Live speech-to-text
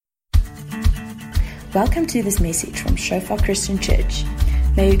Welcome to this message from Shofar Christian Church.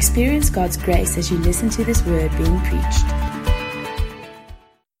 May you experience God's grace as you listen to this word being preached.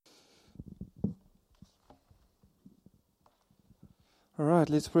 All right,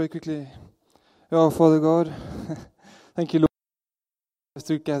 let's pray quickly. Oh, Father God, thank you, Lord,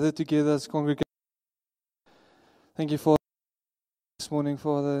 to gather together as a congregation. Thank you for this morning,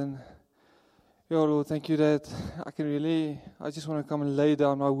 Father. And Lord, thank you that I just want to come and lay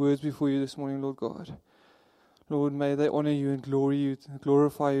down my words before you this morning, Lord God. Lord, may they honor you and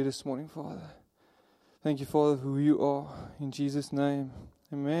glorify you this morning, Father. Thank you, Father, for who you are. In Jesus' name,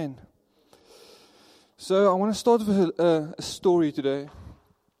 amen. So I want to start with a story today.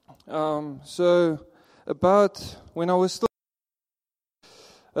 So about when I was still,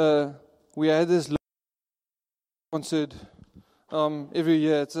 we had this concert every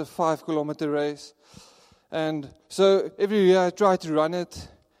year. It's a 5-kilometer race, and so every year I try to run it.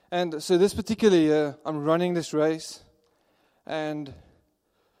 And so this particular year, I'm running this race, and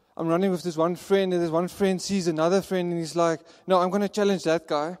I'm running with this one friend, and this one friend sees another friend, and he's like, no, I'm going to challenge that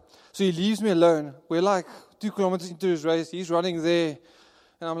guy. So he leaves me alone. We're like 2 kilometers into his race. He's running there,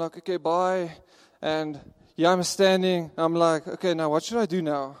 and I'm like, okay, bye. And I'm standing. I'm like, okay, now what should I do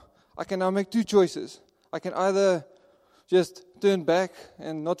now? I can now make 2 choices. I can either just turn back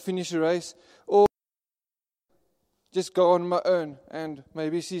and not finish the race, or just go on my own and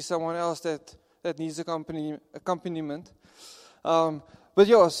maybe see someone else that needs accompaniment.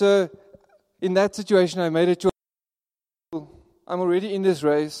 So in that situation, I made a choice. I'm already in this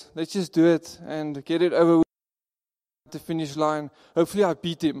race. Let's just do it and get it over with the finish line. Hopefully I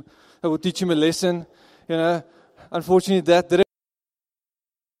beat him. I will teach him a lesson. Unfortunately, that didn't.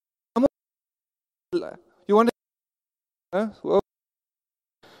 You want to? Well,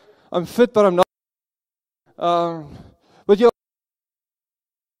 I'm fit, but I'm not. I'm going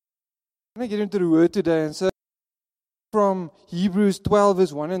to get into the word today. And so from Hebrews 12,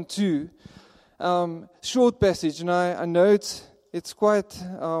 verse 1 and 2, short passage, and I know it's quite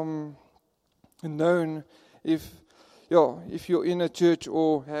known if you're in a church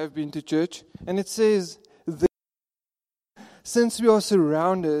or have been to church. And it says, since we are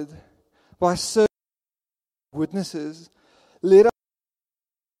surrounded by so many witnesses, let us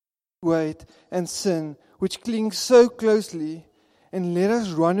weight and sin which clings so closely, and let us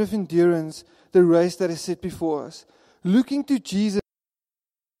run with endurance the race that is set before us, looking to Jesus,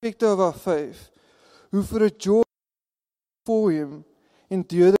 the perfecter of our faith, who for the joy before him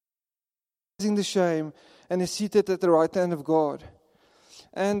endured the shame and is seated at the right hand of God.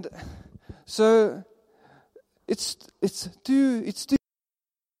 And so it's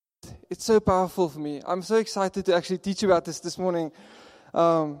so powerful for me. I'm so excited to actually teach about this morning,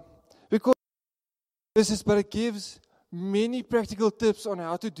 because but it gives many practical tips on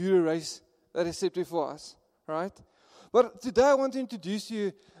how to do a race that is set before us, right? But today I want to introduce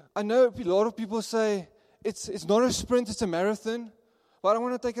you. I know a lot of people say it's not a sprint, it's a marathon. But I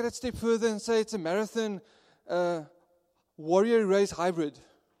want to take it a step further and say it's a marathon warrior race hybrid.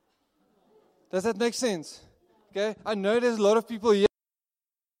 Does that make sense? Okay. I know there's a lot of people here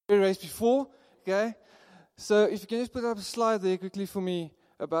who race before. Okay. So if you can just put up a slide there quickly for me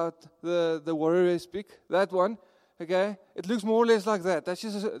about the warrior race pick, that one. Okay. It looks more or less like that. That's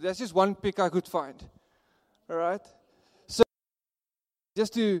just one pick I could find. All right. So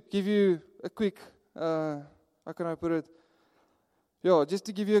just to give you a quick, how can I put it? Just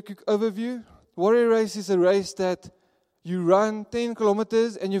to give you a quick overview, warrior race is a race that you run 10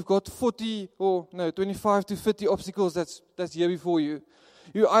 kilometers and you've got 25 to 50 obstacles that's here before you.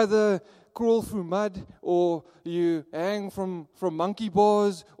 You either crawl through mud or you hang from monkey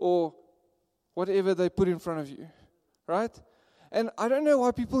bars or whatever they put in front of you, right? And I don't know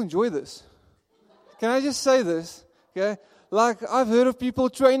why people enjoy this. Can I just say this? Okay, like I've heard of people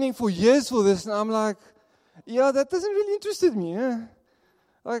training for years for this, and I'm like, that doesn't really interest me.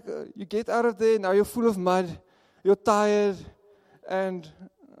 Like, you get out of there, now you're full of mud, you're tired, and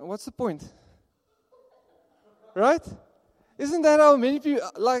what's the point? Right? Isn't that how many people,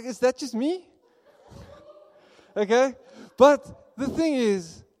 is that just me? Okay? But the thing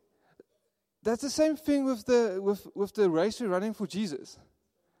is, that's the same thing with the race we're running for Jesus.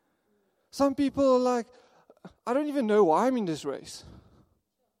 Some people are like, I don't even know why I'm in this race.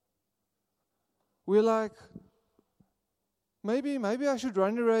 We're like, maybe I should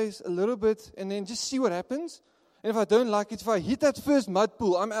run the race a little bit and then just see what happens. And if I don't like it, if I hit that first mud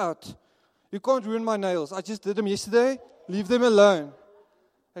pool, I'm out. You can't ruin my nails. I just did them yesterday. Leave them alone.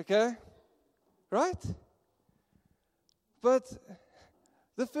 Okay? Right? But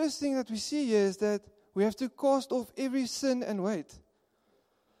the first thing that we see here is that we have to cast off every sin and weight.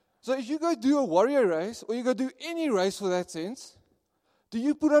 So if you go do a warrior race, or you go do any race for that sense, do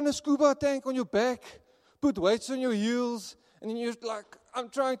you put on a scuba tank on your back, put weights on your heels, and then you're like, I'm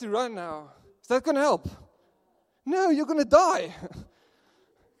trying to run now? Is that going to help? No, you're going to die.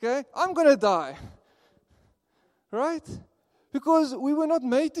 Okay? I'm going to die. Right? Because we were not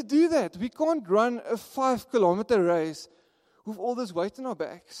made to do that. We can't run a 5-kilometer race with all this weight on our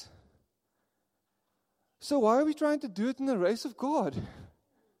backs. So why are we trying to do it in the race of God?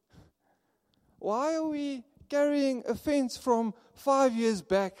 Why are we carrying a fence from 5 years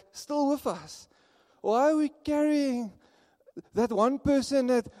back still with us? Why are we carrying that one person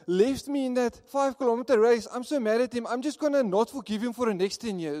that left me in that 5-kilometer race? I'm so mad at him. I'm just going to not forgive him for the next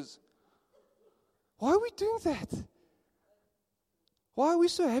 10 years. Why are we doing that? Why are we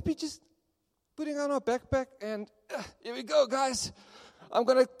so happy just putting on our backpack and here we go, guys. I'm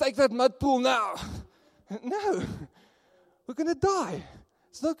going to take that mud pool now. No, we're going to die.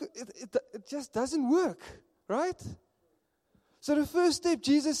 It's not. It just doesn't work, right? So the first step,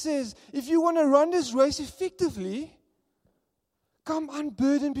 Jesus says, if you want to run this race effectively, come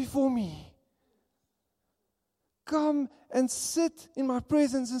unburdened before me. Come and sit in my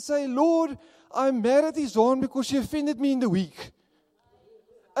presence and say, Lord, I'm mad at Yvonne because she offended me in the week.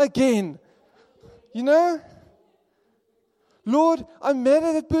 Again. You know? Lord, I'm mad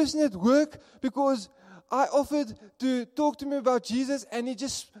at that person at work because I offered to talk to him about Jesus and he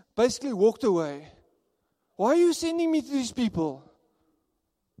just basically walked away. Why are you sending me to these people?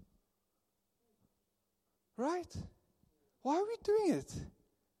 Right? Why are we doing it?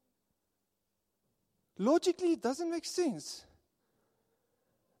 Logically, it doesn't make sense.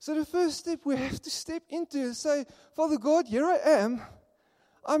 So the first step we have to step into is say, Father God, here I am.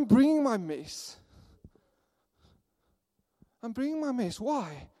 I'm bringing my mess. I'm bringing my mess.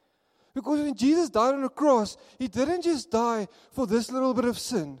 Why? Because when Jesus died on the cross, He didn't just die for this little bit of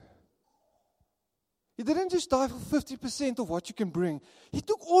sin. He didn't just die for 50% of what you can bring. He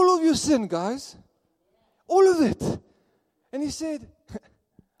took all of your sin, guys. All of it. And He said,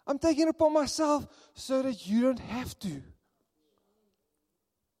 I'm taking it upon myself so that you don't have to.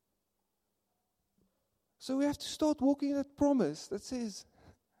 So we have to start walking in that promise that says,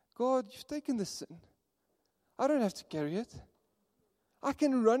 God, you've taken this sin. I don't have to carry it. I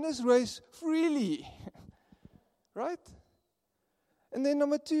can run this race freely. Right? And then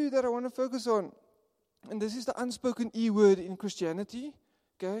number 2 that I want to focus on, and this is the unspoken E word in Christianity.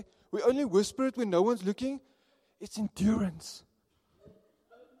 Okay? We only whisper it when no one's looking. It's endurance.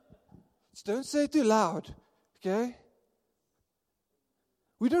 Don't say it too loud. Okay?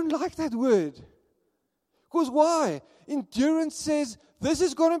 We don't like that word. Because why? Endurance says, this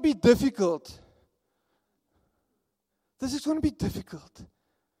is going to be difficult. This is going to be difficult.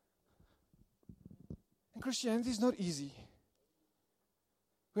 And Christianity is not easy.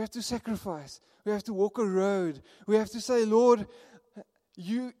 We have to sacrifice. We have to walk a road. We have to say, Lord,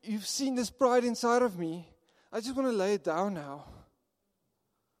 you've seen this pride inside of me. I just want to lay it down now.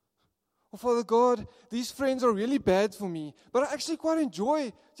 Oh, Father God, these friends are really bad for me, but I actually quite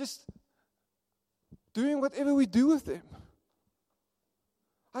enjoy just doing whatever we do with them.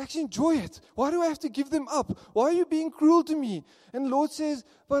 I actually enjoy it. Why do I have to give them up? Why are you being cruel to me? And the Lord says,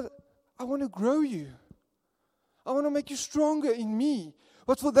 but I want to grow you. I want to make you stronger in me.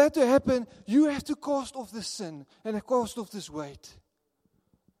 But for that to happen, you have to cast off this sin and cast off this weight.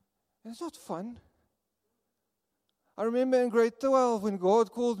 And it's not fun. I remember in grade 12 when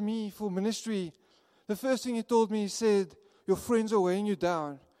God called me for ministry, the first thing He told me, He said, your friends are weighing you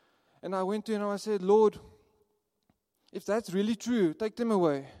down. And I went to Him and I said, Lord, if that's really true, take them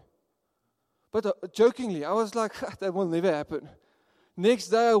away. But jokingly, I was like, that will never happen. Next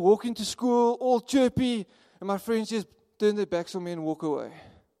day, I walk into school, all chirpy, and my friends just turn their backs on me and walk away.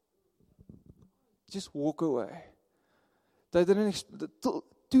 Just walk away. They didn't, to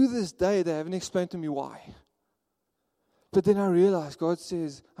this day, they haven't explained to me why. But then I realized God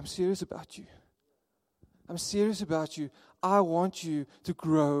says, I'm serious about you. I'm serious about you. I want you to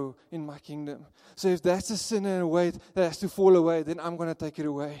grow in my kingdom. So if that's a sin and a weight that has to fall away, then I'm going to take it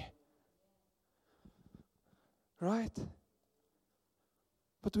away. Right?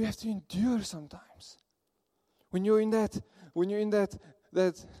 But we have to endure sometimes. When you're in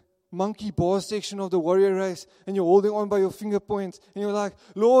that monkey bar section of the warrior race and you're holding on by your finger points and you're like,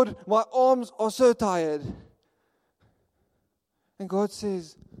 Lord, my arms are so tired. And God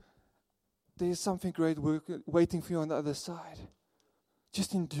says, there's something great waiting for you on the other side.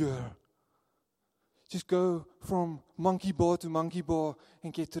 Just endure. Just go from monkey bar to monkey bar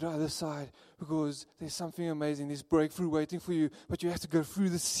and get to the other side because there's something amazing. There's breakthrough waiting for you, but you have to go through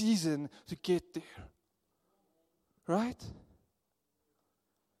the season to get there. Right?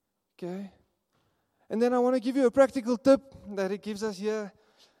 Okay? And then I want to give you a practical tip that He gives us here,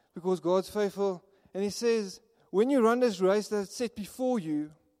 because God's faithful. And He says, when you run this race that's set before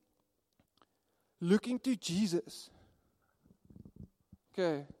you, looking to Jesus.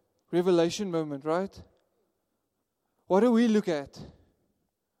 Okay, revelation moment, right? What do we look at?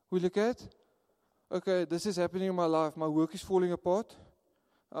 We look at, okay, this is happening in my life. My work is falling apart.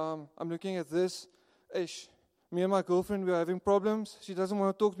 I'm looking at this. Me and my girlfriend, we're having problems. She doesn't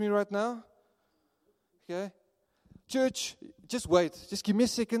want to talk to me right now. Okay? Church, just wait. Just give me a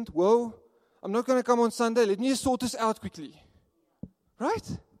second. Whoa. I'm not going to come on Sunday. Let me just sort this out quickly.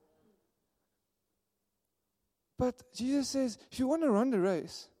 Right? But Jesus says, if you want to run the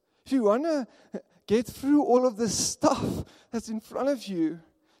race, if you want to get through all of this stuff that's in front of you,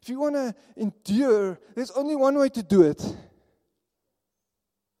 if you want to endure, there's only one way to do it.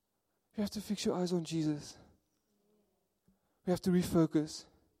 You have to fix your eyes on Jesus. We have to refocus.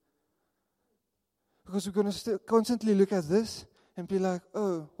 Because we're going to still constantly look at this and be like,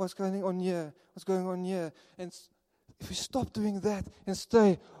 oh, what's going on here? What's going on here? And if we stop doing that and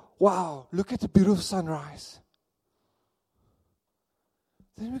stay, wow, look at the beautiful sunrise,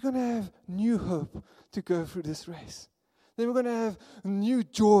 then we're going to have new hope to go through this race. Then we're going to have new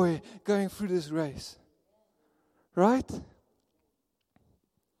joy going through this race. Right?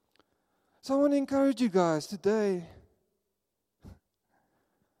 So I want to encourage you guys today.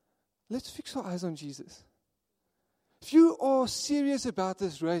 Let's fix our eyes on Jesus. If you are serious about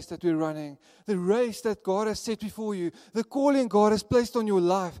this race that we're running, the race that God has set before you, the calling God has placed on your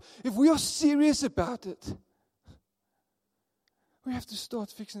life, if we are serious about it, we have to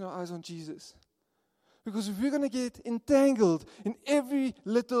start fixing our eyes on Jesus. Because if we're going to get entangled in every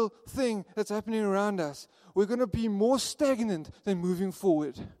little thing that's happening around us, we're going to be more stagnant than moving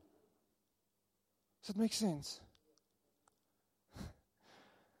forward. Does that make sense?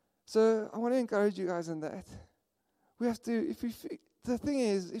 So I want to encourage you guys in that. We have to, the thing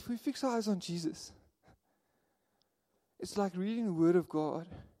is, if we fix our eyes on Jesus, it's like reading the Word of God.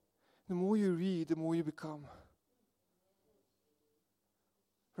 The more you read, the more you become.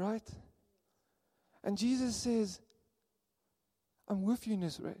 Right? And Jesus says, I'm with you in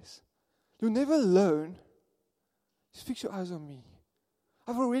this race. You're never alone. Just fix your eyes on me.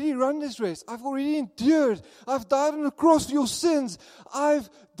 I've already run this race. I've already endured. I've died on the cross for your sins. I've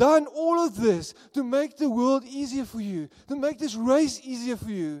done all of this to make the world easier for you, to make this race easier for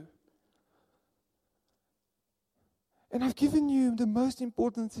you. And I've given you the most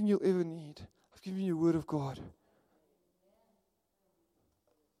important thing you'll ever need. I've given you the Word of God.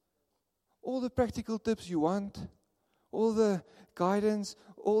 All the practical tips you want, all the guidance,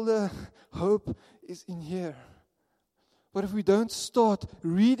 all the hope is in here. But if we don't start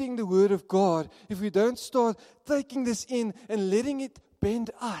reading the Word of God, if we don't start taking this in and letting it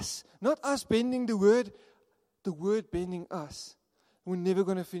bend us, not us bending the Word bending us, we're never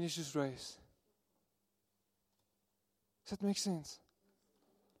going to finish this race. Does that make sense?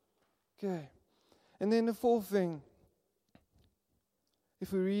 Okay. And then the fourth thing,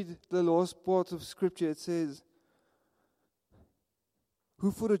 if we read the last part of Scripture, it says, who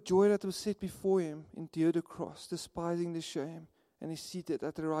for the joy that was set before him endured the cross, despising the shame, and is seated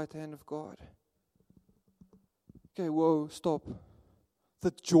at the right hand of God. Okay, whoa, stop. The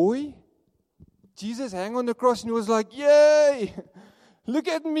joy? Jesus hung on the cross and he was like, yay, look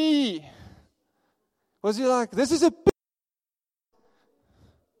at me. Was he like, this is a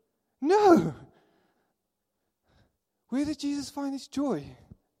No. Where did Jesus find his joy?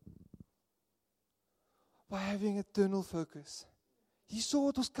 By having eternal focus. He saw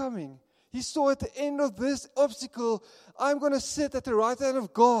what was coming. He saw at the end of this obstacle, I'm going to sit at the right hand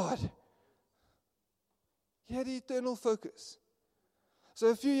of God. He had eternal focus. So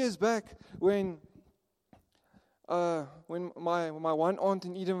a few years back, when my one aunt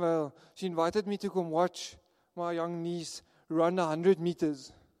in Edenvale, she invited me to come watch my young niece run 100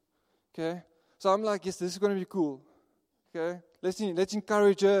 meters. Okay? So I'm like, yes, this is going to be cool. Okay? Let's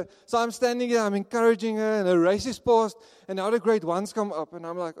encourage her. So I'm standing there, I'm encouraging her, and the race is passed, and now the grade ones come up, and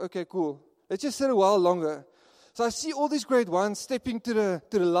I'm like, okay, cool. Let's just sit a while longer. So I see all these grade ones stepping to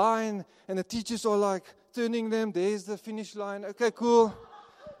the line, and the teachers are like turning them. There's the finish line. Okay, cool.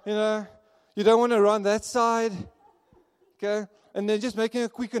 You know, you don't want to run that side. Okay? And they're just making a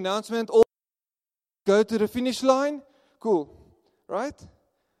quick announcement. All go to the finish line. Cool. Right?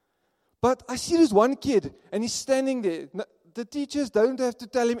 But I see this one kid, and he's standing there. The teachers don't have to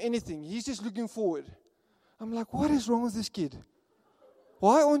tell him anything. He's just looking forward. I'm like, what is wrong with this kid?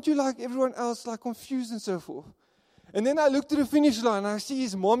 Why aren't you like everyone else, like confused and so forth? And then I look to the finish line, and I see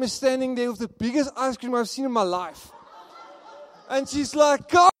his mom is standing there with the biggest ice cream I've seen in my life. And she's like,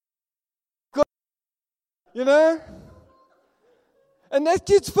 come You know? And that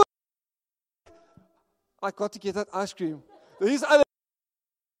kid's first, I got to get that ice cream. These other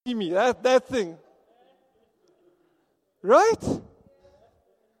see me, that thing. Right?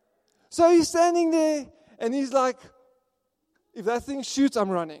 So he's standing there and he's like, if that thing shoots, I'm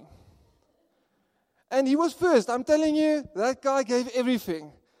running. And he was first. I'm telling you, that guy gave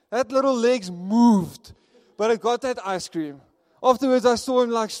everything. That little legs moved. But I got that ice cream. Afterwards, I saw him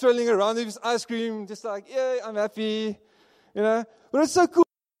like strolling around with his ice cream, just like, yeah, I'm happy. You know? But it's so cool.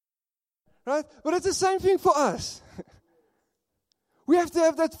 Right? But it's the same thing for us. We have to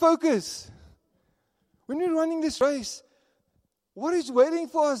have that focus. When we're running this race, what is waiting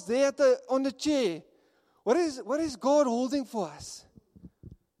for us there on the chair? What is God holding for us?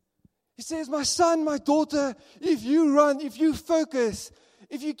 He says, my son, my daughter, if you run, if you focus,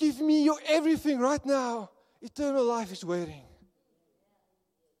 if you give me your everything right now, eternal life is waiting.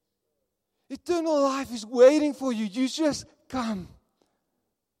 Eternal life is waiting for you. You just come.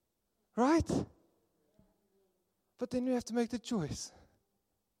 Right? But then we have to make the choice.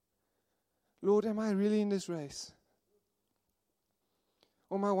 Lord, am I really in this race?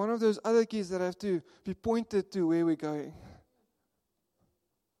 Or am I one of those other kids that have to be pointed to where we're going?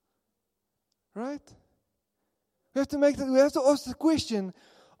 Right? We have to ask the question,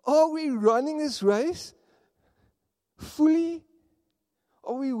 are we running this race fully?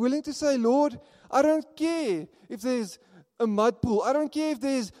 Are we willing to say, Lord, I don't care if there's a mud pool. I don't care if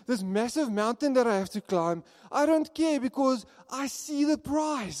there's this massive mountain that I have to climb. I don't care because I see the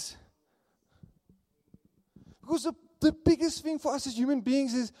prize. Because the biggest thing for us as human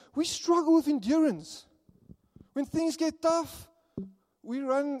beings is we struggle with endurance. When things get tough, we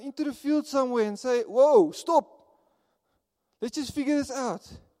run into the field somewhere and say, whoa, stop. Let's just figure this out.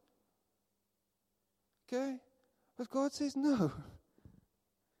 Okay? But God says, no.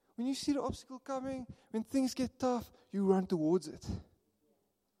 When you see the obstacle coming, when things get tough, you run towards it.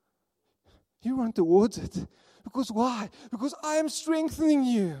 You run towards it. Because why? Because I am strengthening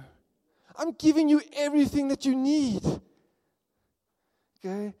you. I'm giving you everything that you need.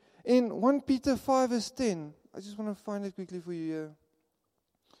 Okay? In 1 Peter 5 verse 10, I just want to find it quickly for you here.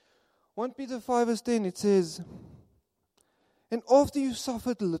 1 Peter 5 verse 10, it says, and after you've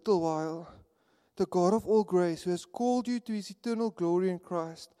suffered a little while, the God of all grace, who has called you to his eternal glory in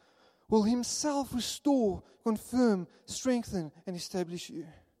Christ, will himself restore, confirm, strengthen, and establish you.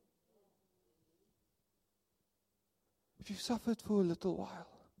 If you've suffered for a little while,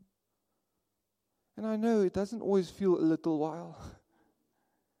 and I know it doesn't always feel a little while.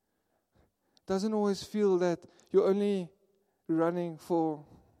 It doesn't always feel that you're only running for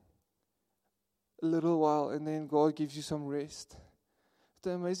a little while and then God gives you some rest.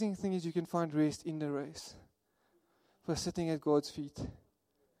 The amazing thing is you can find rest in the race by sitting at God's feet,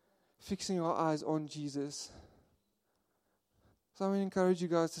 fixing your eyes on Jesus. So I'm going to encourage you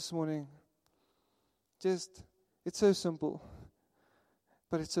guys this morning. It's so simple,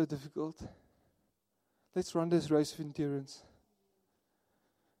 but it's so difficult. Let's run this race of endurance.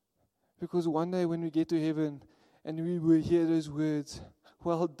 Because one day when we get to heaven and we will hear those words,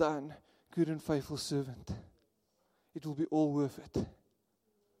 well done, good and faithful servant, it will be all worth it.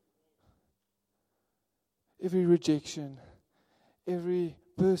 Every rejection, every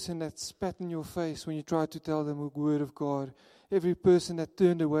person that spat in your face when you tried to tell them a word of God, every person that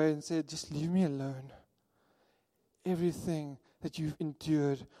turned away and said, just leave me alone, everything that you've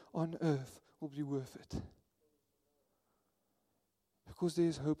endured on earth will be worth it. Because there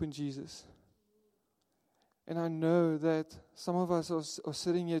is hope in Jesus. And I know that some of us are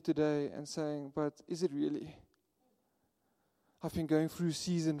sitting here today and saying, but is it really? I've been going through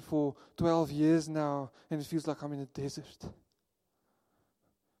season for 12 years now, and it feels like I'm in a desert.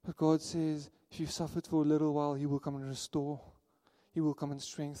 But God says, if you've suffered for a little while, He will come and restore. He will come and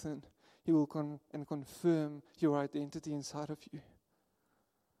strengthen. He will come and confirm your identity inside of you.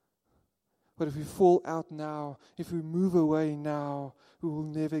 But if we fall out now, if we move away now, we will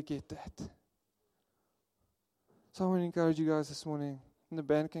never get that. So I want to encourage you guys this morning, and the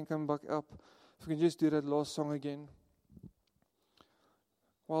band can come back up. If we can just do that last song again.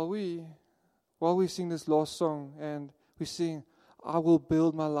 While we sing this last song and we sing, I will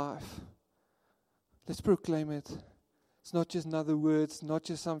build my life, let's proclaim it. It's not just another word, it's not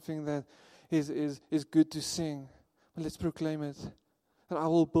just something that is good to sing, but let's proclaim it. That I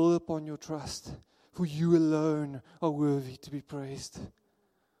will build upon your trust, for you alone are worthy to be praised.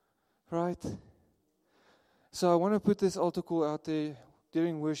 Right? So I want to put this altar call out there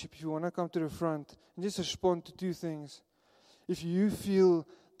during worship. If you want to come to the front and just respond to two things. If you feel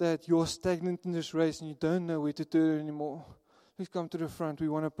that you're stagnant in this race and you don't know where to turn anymore, please come to the front. We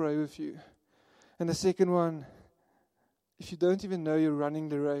want to pray with you. And the second one, if you don't even know you're running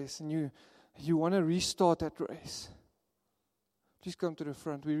the race and you want to restart that race, please come to the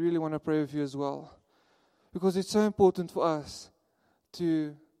front. We really want to pray with you as well. Because it's so important for us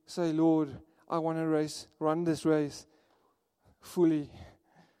to say, Lord, I want to run this race fully.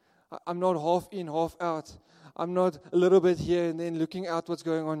 I'm not half in, half out. I'm not a little bit here and then looking at what's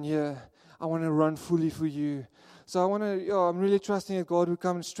going on here. I want to run fully for you. So I'm really trusting that God will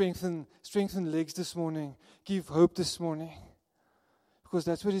come and strengthen legs this morning, give hope this morning. Because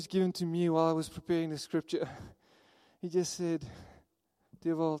that's what He's given to me while I was preparing the scripture. He just said,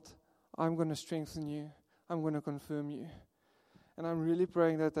 Dewald, I'm going to strengthen you. I'm going to confirm you. And I'm really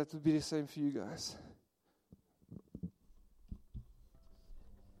praying that will be the same for you guys.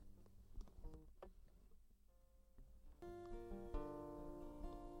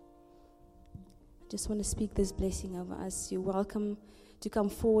 I just want to speak this blessing over us. You're welcome to come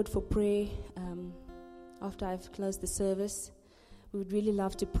forward for prayer after I've closed the service. We would really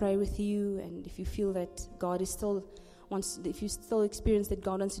love to pray with you, and if you feel that if you still experience that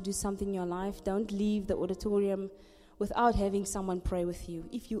God wants to do something in your life, don't leave the auditorium without having someone pray with you.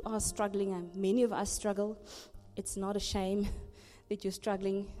 If you are struggling, and many of us struggle, it's not a shame that you're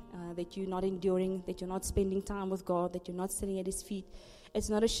struggling, that you're not enduring, that you're not spending time with God, that you're not sitting at His feet. It's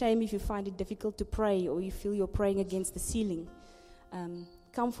not a shame if you find it difficult to pray or you feel you're praying against the ceiling.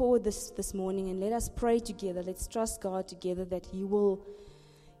 Come forward this morning and let us pray together. Let's trust God together that He will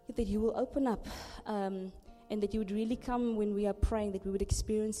open up and that you would really come when we are praying, that we would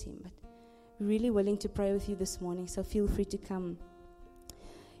experience Him. But we're really willing to pray with you this morning, so feel free to come.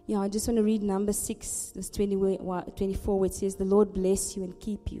 I just want to read number 6, verse 24, where it says, "The Lord bless you and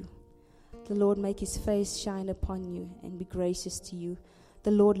keep you. The Lord make His face shine upon you and be gracious to you.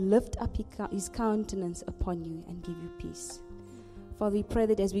 The Lord lift up His countenance upon you and give you peace." Father, we pray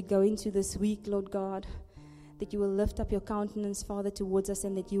that as we go into this week, Lord God, that you will lift up your countenance, Father, towards us,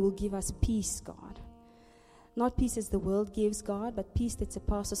 and that you will give us peace, God. Not peace as the world gives, God, but peace that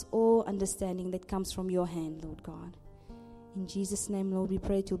surpasses all understanding that comes from your hand, Lord God. In Jesus' name, Lord, we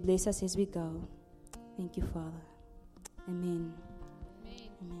pray that you'll bless us as we go. Thank you, Father. Amen.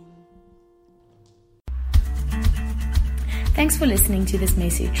 Thanks for listening to this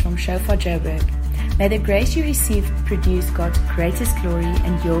message from Shofar Joburg. May the grace you receive produce God's greatest glory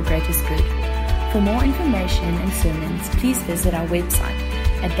and your greatest good. For more information and sermons, please visit our website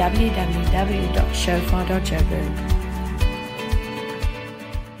at www.shofar.joburg.